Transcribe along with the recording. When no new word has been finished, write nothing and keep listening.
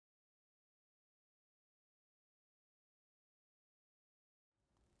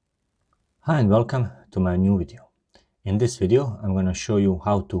Hi and welcome to my new video. In this video, I'm going to show you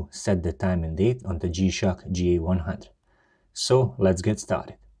how to set the time and date on the Gshock GA-100. So let's get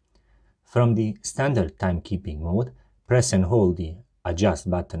started. From the standard timekeeping mode, press and hold the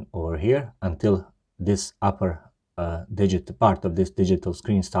adjust button over here until this upper part of this digital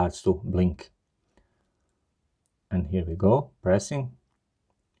screen starts to blink. And here we go, pressing,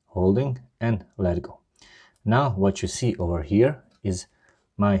 holding, and let go. Now what you see over here is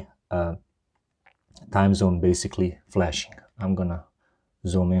my time zone basically flashing. I'm gonna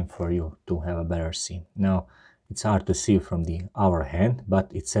zoom in for you to have a better scene. Now it's hard to see from the hour hand, but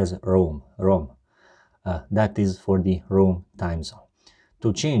it says ROM. That is for the Rome time zone.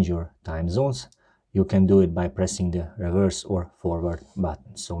 To change your time zones, you can do it by pressing the reverse or forward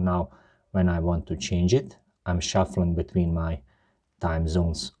button. So now when I want to change it, I'm shuffling between my time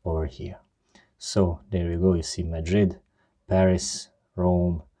zones over here. So there you go, you see Madrid, Paris,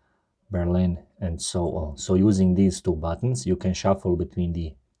 Rome, Berlin, and so on. So using these two buttons, you can shuffle between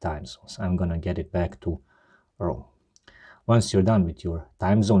the time zones. I'm gonna get it back to Rome. Once you're done with your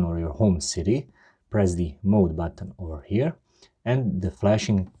time zone or your home city, press the mode button over here, and the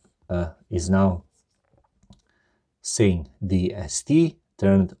flashing is now saying DST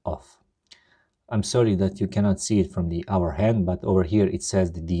turned off. I'm sorry that you cannot see it from the hour hand, but over here it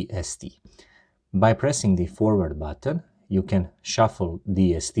says the DST. By pressing the forward button, you can shuffle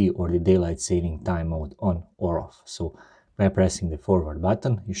DST or the daylight saving time mode on or off. So by pressing the forward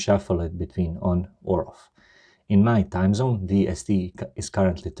button, you shuffle it between on or off. In my time zone, DST is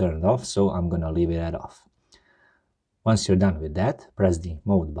currently turned off, so I'm gonna leave it at off. Once you're done with that, press the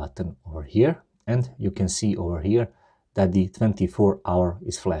mode button over here, and you can see over here that the 24-hour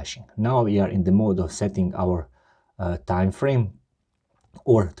is flashing. Now we are in the mode of setting our time frame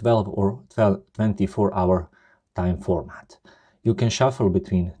or 12 or 24-hour time format. You can shuffle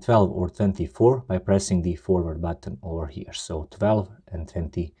between 12 or 24 by pressing the forward button over here. So 12 and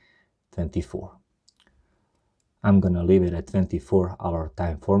 24. I'm gonna leave it at 24-hour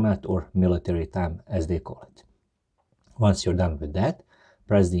time format or military time as they call it. Once you're done with that,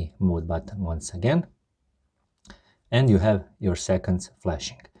 press the mode button once again, and you have your seconds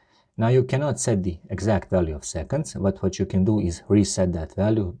flashing. Now you cannot set the exact value of seconds, but what you can do is reset that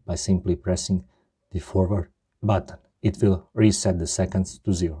value by simply pressing the forward button. It will reset the seconds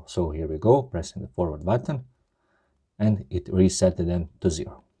to 0. So here we go, pressing the forward button, and it reset them to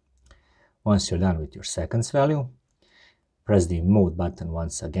 0. Once you're done with your seconds value, press the mode button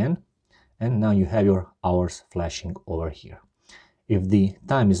once again, and now you have your hours flashing over here. If the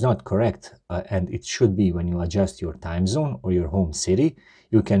time is not correct, and it should be when you adjust your time zone or your home city,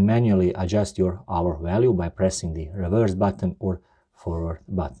 you can manually adjust your hour value by pressing the reverse button or forward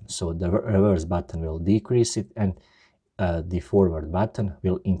button. So the reverse button will decrease it, and the forward button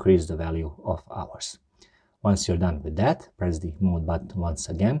will increase the value of hours. Once you're done with that, press the mode button once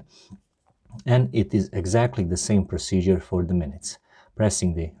again, and it is exactly the same procedure for the minutes.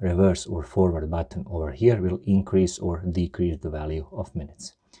 Pressing the reverse or forward button over here will increase or decrease the value of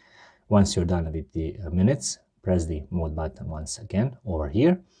minutes. Once you're done with the minutes, press the mode button once again over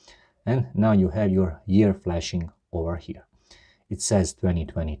here, and now you have your year flashing over here. It says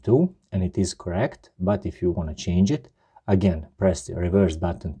 2022, and it is correct, but if you want to change it, again, press the reverse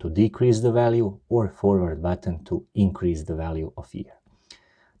button to decrease the value or forward button to increase the value of year.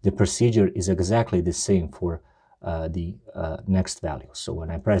 The procedure is exactly the same for the next value. So when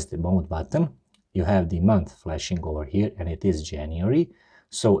I press the mode button, you have the month flashing over here, and it is January.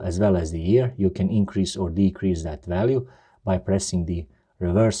 So as well as the year, you can increase or decrease that value by pressing the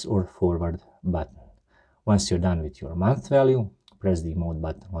reverse or forward button. Once you're done with your month value, press the mode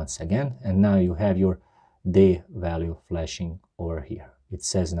button once again, and now you have your day value flashing over here. It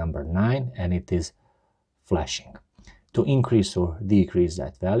says number 9, and it is flashing. To increase or decrease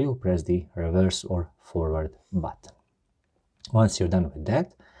that value, press the reverse or forward button. Once you're done with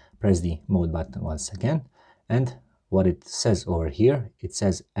that, press the mode button once again, and what it says over here, it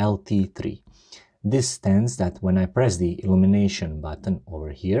says LT3. This stands that when I press the illumination button over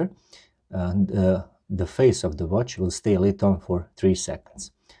here, the face of the watch will stay lit on for 3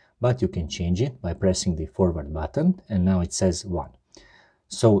 seconds. But you can change it by pressing the forward button, and now it says 1.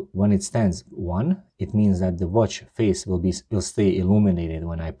 So when it stands 1, it means that the watch face will stay illuminated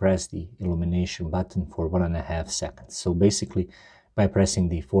when I press the illumination button for 1.5 seconds. So basically, by pressing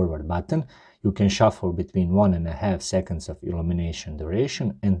the forward button, you can shuffle between 1.5 seconds of illumination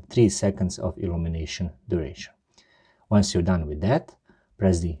duration and 3 seconds of illumination duration. Once you're done with that,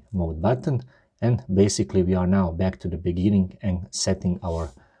 press the mode button, and basically we are now back to the beginning and setting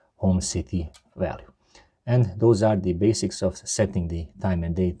our home city value. And those are the basics of setting the time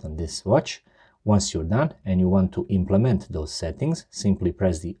and date on this watch. Once you're done and you want to implement those settings, simply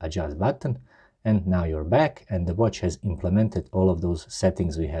press the adjust button, and now you're back and the watch has implemented all of those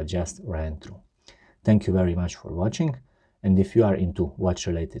settings we have just ran through. Thank you very much for watching, and if you are into watch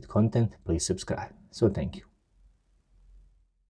related content, please subscribe. So thank you.